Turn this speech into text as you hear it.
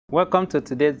Welcome to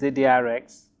today's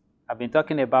DDRx. I've been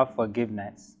talking about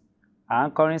forgiveness. Our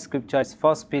anchoring scripture is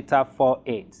 1 Peter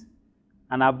 4:8.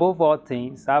 And above all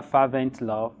things, have fervent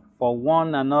love for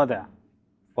one another,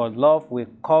 for love will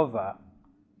cover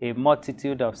a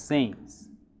multitude of sins.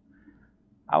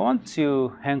 I want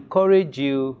to encourage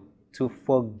you to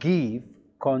forgive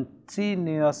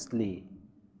continuously.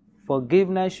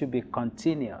 Forgiveness should be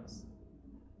continuous.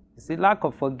 You see, lack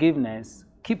of forgiveness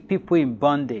keeps people in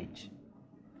bondage.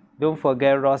 Don't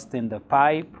forget rust in the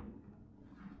pipe.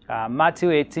 Matthew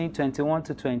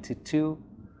 18:21-22.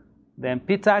 Then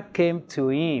Peter came to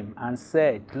him and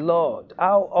said, Lord,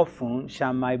 how often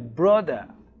shall my brother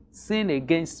sin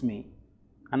against me,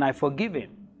 and I forgive him?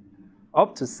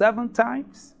 Up to 7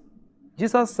 times?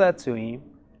 Jesus said to him,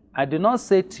 I do not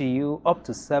say to you up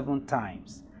to 7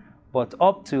 times, but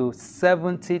up to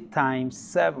 70 times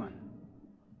 7.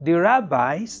 The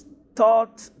rabbis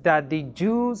taught that the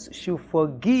Jews should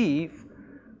forgive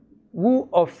who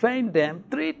offend them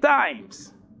 3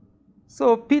 times.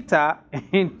 So Peter,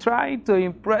 in trying to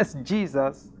impress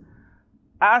Jesus,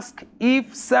 asked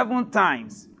if 7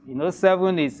 times,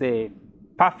 7 is a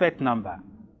perfect number,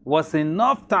 was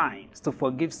enough times to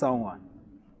forgive someone.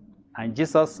 And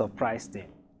Jesus surprised him.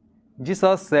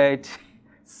 Jesus said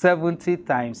 70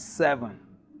 times 7.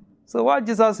 So what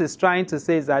Jesus is trying to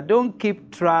say is that don't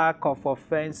keep track of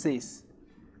offenses.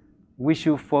 We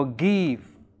should forgive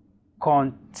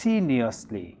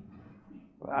continuously.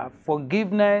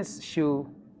 Forgiveness should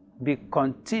be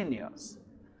continuous.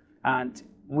 And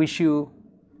we should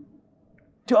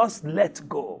just let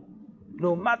go,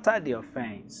 no matter the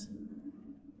offense.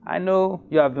 I know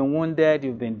you have been wounded,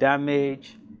 you've been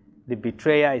damaged, the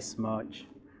betrayer is much,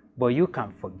 but you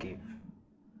can forgive.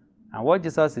 And what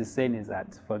Jesus is saying is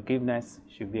that forgiveness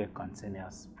should be a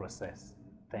continuous process.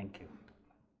 Thank you.